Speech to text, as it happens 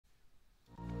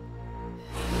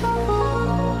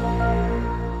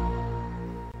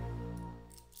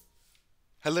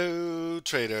Hello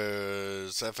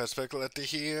traders, FX Pip Collector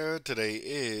here. Today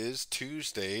is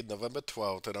Tuesday, November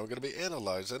 12th, and I'm going to be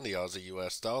analyzing the Aussie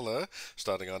US dollar,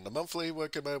 starting on the monthly,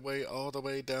 working my way all the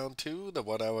way down to the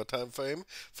 1 hour time frame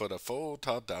for the full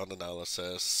top-down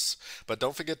analysis. But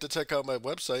don't forget to check out my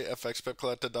website,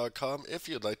 fxpipcollector.com, if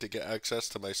you'd like to get access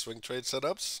to my swing trade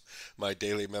setups, my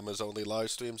daily members-only live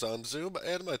streams on Zoom,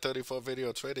 and my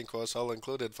 34-video trading course, all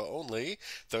included for only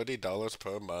 $30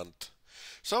 per month.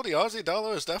 So the Aussie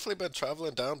dollar has definitely been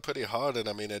traveling down pretty hard, and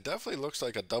I mean, it definitely looks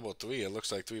like a double three. It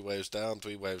looks like three waves down,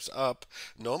 three waves up.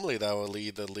 Normally, that will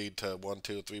lead to one,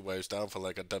 two, three waves down for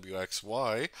like a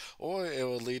WXY, or it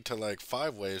will lead to like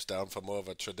five waves down for more of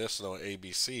a traditional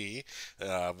ABC,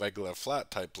 regular flat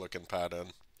type looking pattern.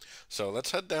 So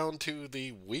let's head down to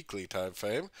the weekly time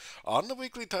frame. On the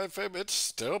weekly time frame, it's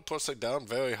still pushing down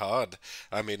very hard.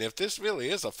 I mean, if this really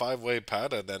is a five-way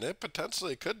pattern, then it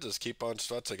potentially could just keep on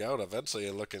stretching out eventually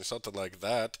and looking something like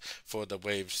that for the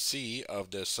wave C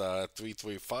of this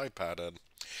 335 pattern.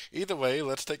 Either way,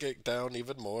 let's take it down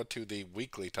even more to the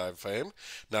weekly time frame.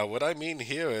 Now, what I mean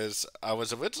here is, I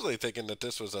was originally thinking that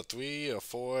this was a 3 or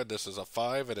 4, this is a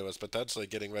 5, and it was potentially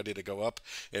getting ready to go up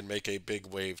and make a big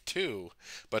wave 2.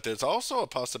 But there's also a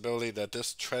possibility that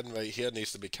this trend right here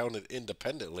needs to be counted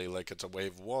independently, like it's a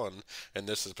wave 1, and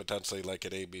this is potentially like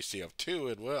an ABC of 2,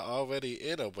 and we're already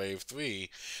in a wave 3.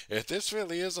 If this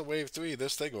really is a wave 3,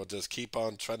 this thing will just keep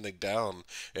on trending down.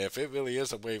 If it really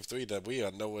is a wave 3, then we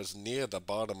are nowhere near the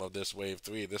bottom of this wave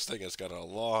 3. This thing has got a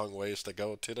long ways to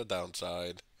go to the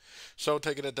downside. So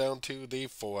taking it down to the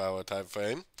 4 hour time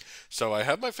frame. So I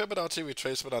have my Fibonacci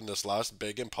retracement on this last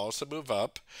big impulsive move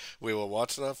up. We were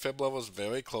watching our Fib levels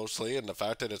very closely, and the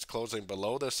fact that it's closing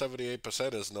below the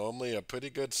 78% is normally a pretty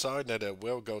good sign that it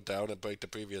will go down and break the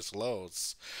previous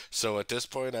lows. So at this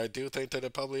point, I do think that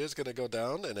it probably is going to go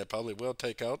down, and it probably will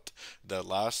take out the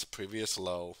last previous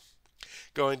low.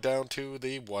 Going down to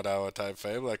the 1 hour time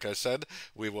frame, like I said,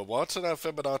 we were watching our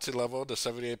Fibonacci level, the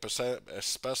 78%,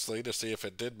 especially to see if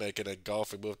it did make an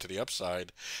engulfing move to the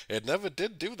upside. It never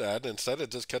did do that. Instead,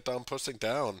 it just kept on pushing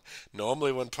down.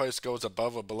 Normally, when price goes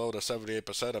above or below the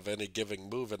 78% of any given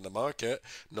move in the market,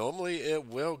 normally it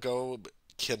will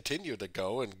continue to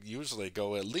go and usually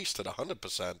go at least at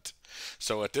 100%.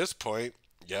 So at this point,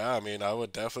 yeah, I mean, I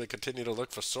would definitely continue to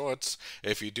look for shorts.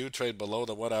 If you do trade below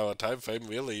the 1 hour time frame,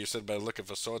 really, you should have been looking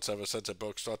for shorts ever since it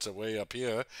broke shorts way up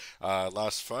here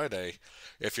last Friday.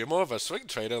 If you're more of a swing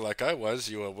trader like I was,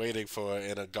 you were waiting for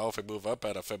an engulfing move up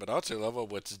at a Fibonacci level,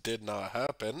 which did not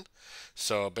happen.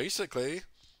 So basically,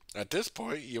 at this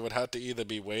point, you would have to either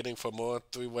be waiting for more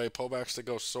three-way pullbacks to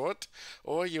go short,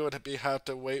 or you would have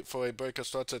to wait for a break of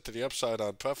structure to the upside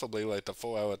on preferably like the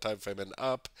 4 hour time frame and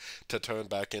up to turn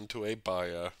back into a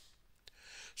buyer.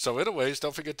 So anyways,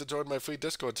 don't forget to join my free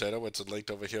Discord channel, which is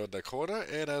linked over here in the corner.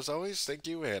 And as always, thank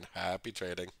you and happy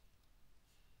trading.